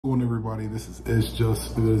What's going on, everybody? This is It's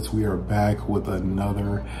Just Fits. We are back with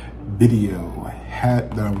another video. Hat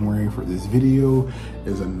that I'm wearing for this video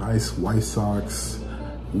is a nice White Sox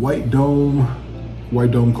white dome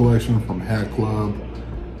collection from Hatclub.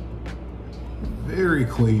 Very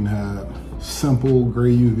clean hat, simple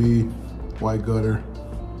gray UV, white gutter,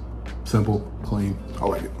 simple, clean. I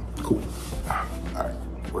like it. Cool. All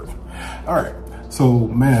right, work. All right.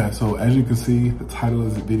 So as you can see, the title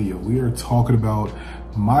of the video, we are talking about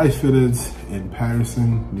MyFitteds in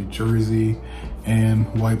Paterson, New Jersey, and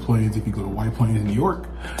White Plains if you go to White Plains, New York.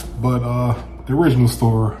 But the original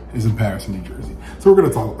store is in Paterson, New Jersey. So we're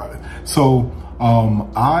gonna talk about it. So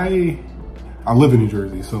I live in New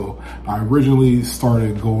Jersey, so I originally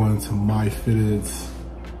started going to MyFitteds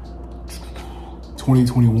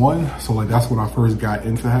 2021. So like that's when I first got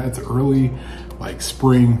into hats, early like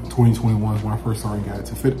spring 2021 is when I first started got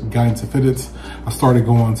into fitteds. I started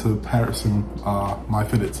going to Paterson,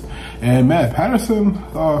 MyFitteds. And man, Paterson,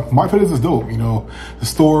 MyFitteds is dope. You know, the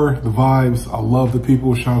store, the vibes, I love the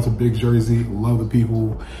people. Shout out to Big Jersey, love the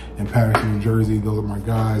people in Paterson, New Jersey. Those are my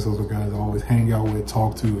guys. Those are guys I always hang out with,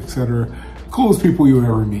 talk to, etc. Coolest people you would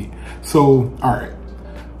ever meet. So, all right.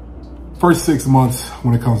 First 6 months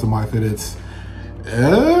when it comes to MyFitteds,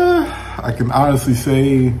 I can honestly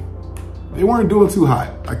say they weren't doing too hot.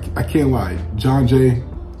 I can't lie. John Jay,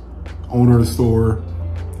 owner of the store,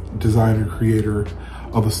 designer, creator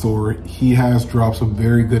of the store, he has dropped some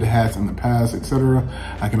very good hats in the past, etc.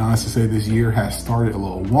 I can honestly say this year has started a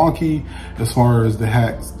little wonky as far as the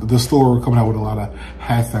hats, the store coming out with a lot of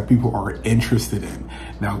hats that people are interested in.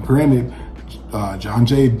 Now, granted, John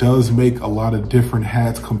Jay does make a lot of different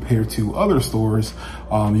hats compared to other stores.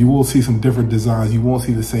 You will see some different designs. You won't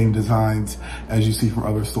see the same designs as you see from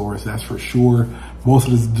other stores, that's for sure. Most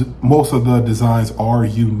of the designs are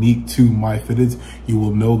unique to MyFitteds. You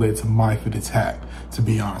will know that it's a MyFitteds hat, to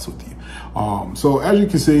be honest with you. So as you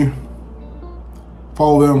can see,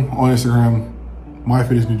 follow them on Instagram,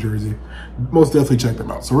 MyFitteds New Jersey. Most definitely check them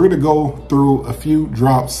out. So we're gonna go through a few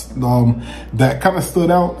drops that kind of stood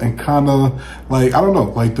out and kind of like, I don't know,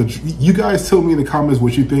 like you guys tell me in the comments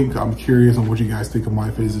what you think. I'm curious on what you guys think of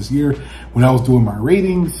MyFitteds this year. When I was doing my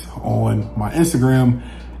ratings on my Instagram,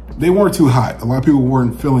 they weren't too hot. A lot of people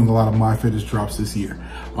weren't feeling a lot of MyFitteds drops this year.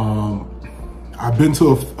 I've been to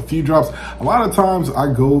a few drops. A lot of times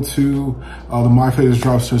I go to the MyFitteds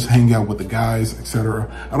drops, just hang out with the guys,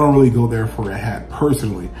 etc. I don't really go there for a hat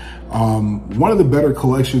personally. One of the better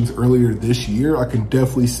collections earlier this year, I can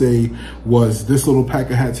definitely say, was this little pack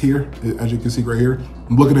of hats here. As you can see right here,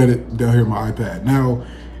 I'm looking at it down here on my iPad. Now,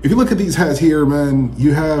 if you look at these hats here, man,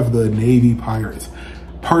 you have the Navy Pirates.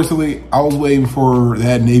 Personally, I was waiting for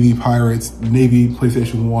that Navy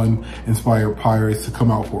PlayStation 1 inspired Pirates to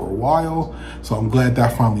come out for a while. So I'm glad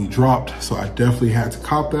that finally dropped. So I definitely had to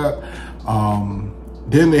cop that.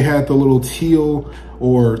 Then they had the little teal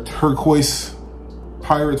or turquoise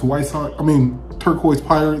Pirates, turquoise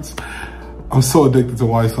Pirates. I'm so addicted to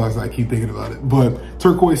White Sox, I keep thinking about it. But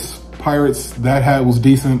turquoise Pirates, that hat was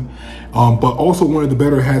decent. But also one of the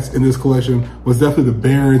better hats in this collection was definitely the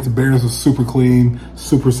Barons. The Barons was super clean,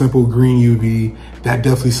 super simple, green UV. That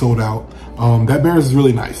definitely sold out. That Barons is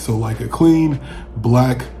really nice. So like a clean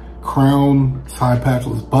black crown, side patch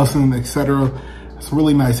was busting, etc. It's a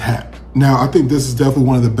really nice hat. Now, I think this is definitely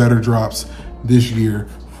one of the better drops this year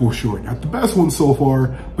for sure. Not the best one so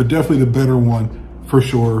far, but definitely the better one for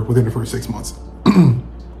sure within the first 6 months.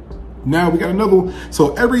 Now we got another one.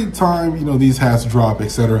 So every time, you know, these hats drop,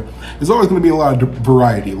 etc., there's always going to be a lot of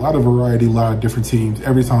variety, a lot of different teams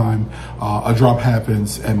every time a drop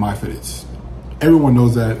happens at MyFitteds. Everyone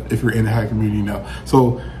knows that if you're in the hat community, you know.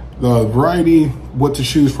 So the variety, what to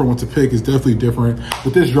choose from, what to pick is definitely different.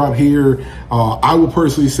 With this drop here, I will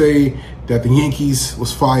personally say that the Yankees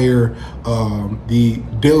was fire. The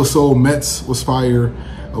De La Soul Mets was fire,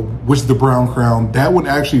 which is the brown crown. That one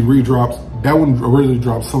actually redropped. That one originally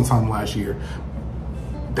dropped sometime last year.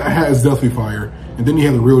 That hat is definitely fire. And then you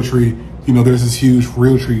have the Realtree. You know, there's this huge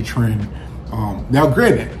Realtree trend. Now,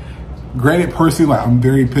 granted, personally, like I'm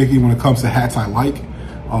very picky when it comes to hats I like,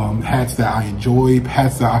 hats that I enjoy,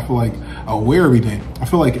 hats that I feel like I wear every day. I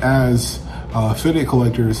feel like as fitted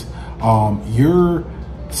collectors, your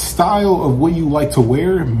style of what you like to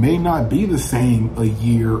wear may not be the same a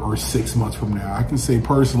year or 6 months from now. I can say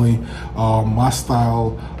personally, my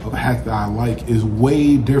style of hat that I like is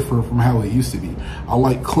way different from how it used to be. I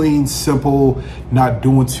like clean, simple, not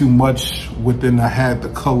doing too much within the hat, the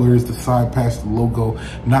colors, the side patch, the logo,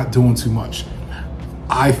 not doing too much.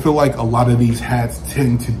 I feel like a lot of these hats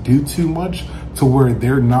tend to do too much to where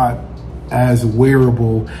they're not as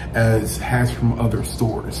wearable as hats from other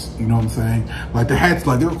stores. You know what I'm saying? Like the hats,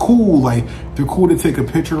 like they're cool. Like they're cool to take a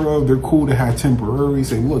picture of. They're cool to have temporary.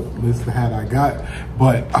 Say, look, this is the hat I got.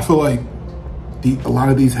 But I feel like a lot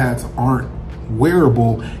of these hats aren't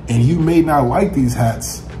wearable, and you may not like these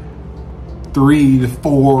hats 3 to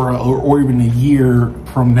 4 or even a year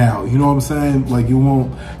from now. You know what I'm saying? Like you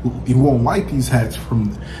won't like these hats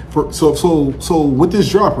so with this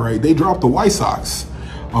drop, right? They dropped the White Sox.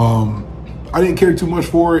 I didn't care too much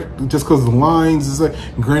for it just because the lines is like,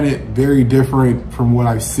 granted, very different from what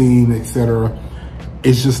I've seen, etc.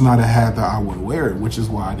 It's just not a hat that I would wear, which is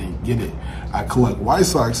why I didn't get it. I collect White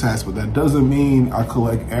Sox hats, but that doesn't mean I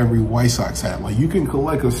collect every White Sox hat. Like you can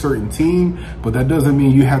collect a certain team, but that doesn't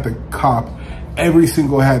mean you have to cop every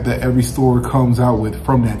single hat that every store comes out with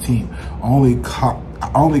from that team. I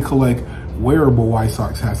only collect wearable White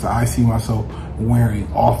Sox hats that I see myself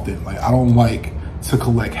wearing often. Like I don't like to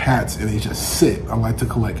collect hats and they just sit. I like to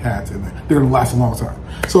collect hats and they're gonna last a long time.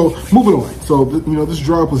 So moving on. So, you know, this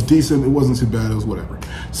drop was decent. It wasn't too bad. It was whatever.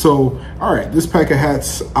 So, all right, this pack of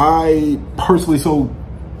hats, I personally, so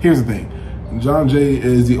here's the thing. John Jay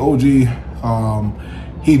is the OG.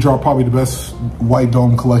 He dropped probably the best white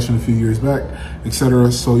dome collection a few years back,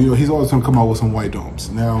 etc. So, you know, he's always gonna come out with some white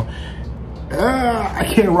domes. Now, I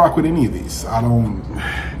can't rock with any of these. I don't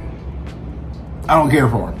care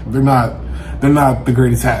for them. They're not the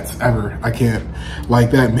greatest hats ever. I can't.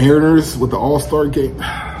 Like that Mariners with the All-Star game.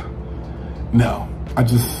 No,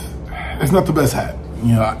 it's not the best hat.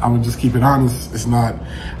 You know, I'm gonna just keep it honest. It's not.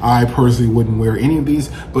 I personally wouldn't wear any of these.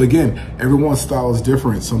 But again, everyone's style is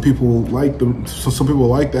different. Some people like them. So some people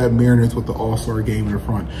like that Mariners with the All-Star game in the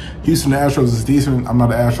front. Houston Astros is decent. I'm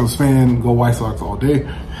not an Astros fan. Go White Sox all day.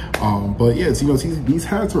 But yeah, you know, these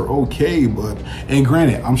hats are okay. And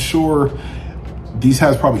granted, I'm sure these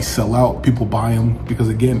hats probably sell out. People buy them because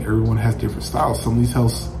again, everyone has different styles. Some of these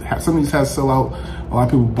hats sell out. A lot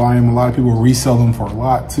of people buy them. A lot of people resell them for a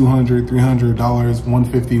lot, $200, $300,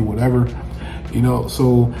 $150, whatever. You know,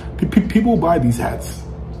 so people buy these hats.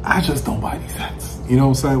 I just don't buy these hats. You know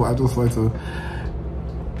what I'm saying? I just like to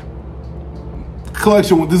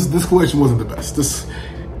collection. This collection wasn't the best.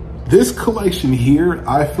 This collection here,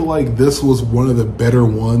 I feel like this was one of the better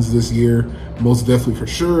ones this year. Most definitely for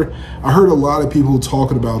sure. I heard a lot of people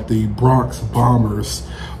talking about the Bronx Bombers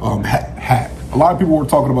hat. A lot of people were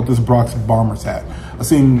talking about this Bronx Bombers hat. I've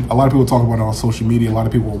seen a lot of people talking about it on social media. A lot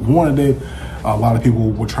of people wanted it. A lot of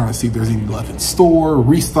people were trying to see if there's any left in store,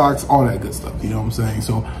 restocks, all that good stuff. You know what I'm saying?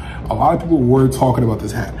 So a lot of people were talking about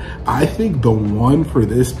this hat. I think the one for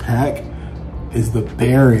this pack is the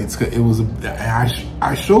Barons. It was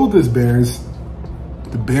I showed this Barons,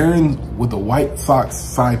 the Baron with the White Sox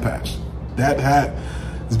side patch. That hat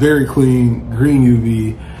is very clean, green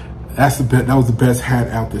UV. That was the best hat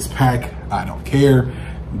out this pack. I don't care.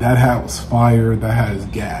 That hat was fire. That hat is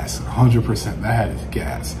gas, 100%. That hat is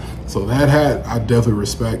gas. So that hat, I definitely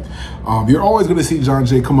respect. You're always gonna see John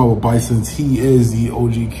Jay come out with Bisons. He is the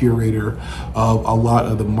OG curator of a lot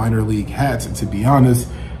of the minor league hats. And to be honest,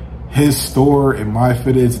 his store and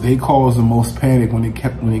MyFitteds, they caused the most panic when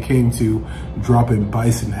it came to dropping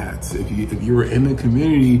Bison hats. If you were in the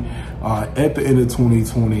community at the end of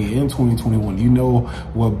 2020 and 2021, you know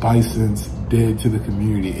what Bisons did to the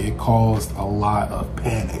community. It caused a lot of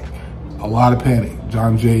panic,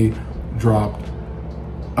 John Jay dropped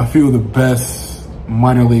a few of the best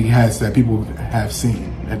minor league hats that people have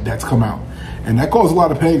seen that's come out. And that caused a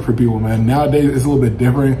lot of panic for people, man. Nowadays, it's a little bit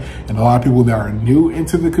different. And a lot of people that are new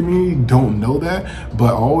into the community don't know that.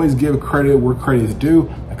 But I always give credit where credit is due.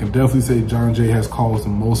 I can definitely say John Jay has caused the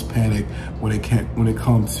most panic when it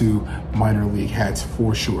comes to minor league hats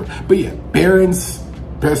for sure. But yeah, Barons,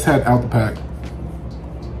 best hat out the pack.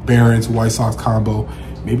 Barons, White Sox combo.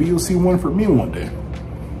 Maybe you'll see one for me one day.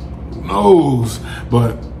 Who knows?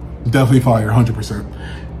 But definitely fire,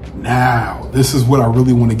 100%. Now, this is what I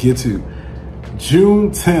really want to get to. June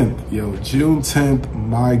 10th, June 10th,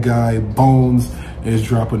 my guy Bones is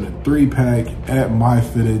dropping a 3-pack at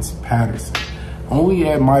MyFitteds Patterson. Only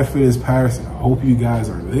at MyFitteds Patterson. I hope you guys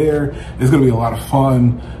are there. It's gonna be a lot of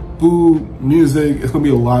fun, food, music. It's gonna be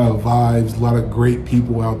a lot of vibes, a lot of great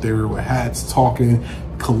people out there with hats, talking,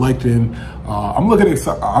 collecting.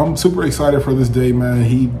 I'm super excited for this day, man.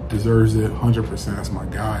 He deserves it, 100%. That's my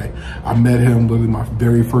guy. I met him literally my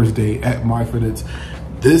very first day at MyFitteds.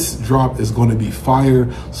 This drop is going to be fire,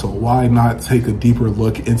 so why not take a deeper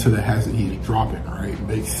look into the hats that he's dropping, right?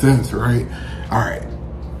 Makes sense, right? All right,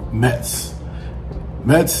 Mets.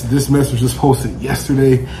 This Mets was just posted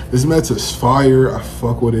yesterday. This Mets is fire. I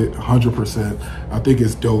fuck with it 100%. I think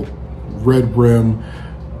it's dope. Red rim.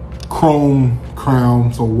 chrome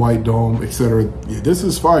crown, so white dome, etc. Yeah, this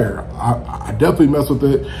is fire. I definitely mess with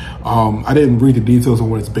it. I didn't read the details on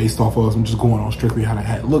what it's based off of. So I'm just going on strictly how the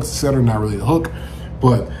hat looks, etc. Not really the hook,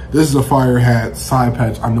 but this is a fire hat. Side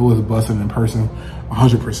patch, I know it's busting in person,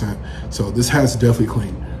 100%. So this hat's definitely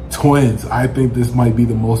clean. Twins, I think this might be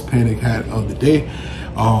the most panic hat of the day.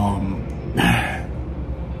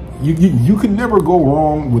 You can never go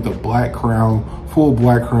wrong with a black crown, full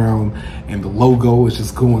black crown, and the logo is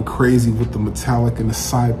just going crazy with the metallic and the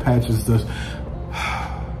side patches.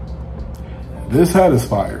 This hat is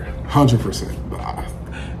fire,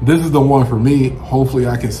 100%. This is the one for me. Hopefully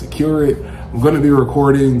I can secure it. I'm gonna be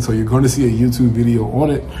recording, so you're gonna see a YouTube video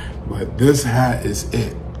on it, but this hat is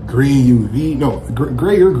it. Green UV, no,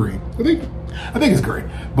 gray or green. I think it's gray,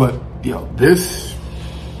 but yo, this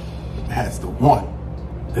has the one.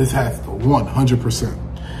 This has the 100%.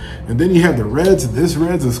 And then you have the reds. This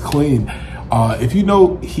reds is clean. If you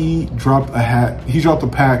know, he dropped a hat. He dropped a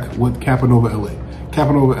pack with Capanova LA.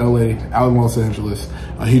 Capanova LA out in Los Angeles.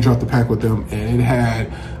 He dropped the pack with them, and it had,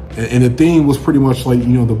 and the theme was pretty much like, you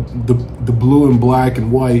know, the blue and black and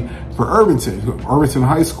white for Irvington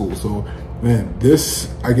High School. So man, this,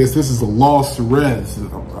 I guess this is a lost reds.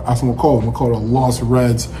 That's what I'm gonna call it. I'm gonna call it a lost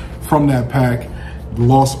reds from that pack.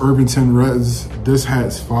 Lost Irvington Reds. This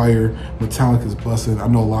hat's fire. Metallic is busted. I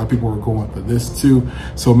know a lot of people are going for this too.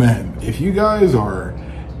 So man, if you guys are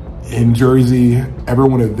in Jersey, ever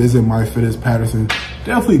want to visit MyFitteds Patterson,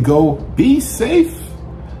 definitely go. Be safe.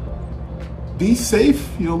 Be safe.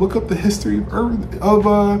 You know, look up the history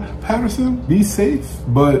of Patterson. Be safe.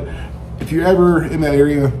 But if you're ever in that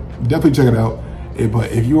area, definitely check it out.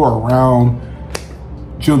 But if you are around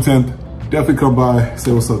June 10th, definitely come by,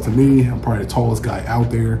 say what's up to me. I'm probably the tallest guy out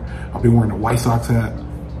there. I've been wearing a White Sox hat.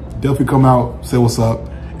 Definitely come out, say what's up.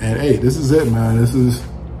 And hey, this is it, man. This is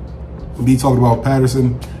me talking about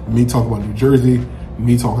Patterson, me talking about New Jersey,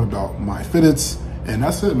 me talking about MyFitteds. And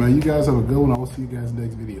that's it, man. You guys have a good one. I will see you guys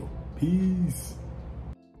next video. Peace.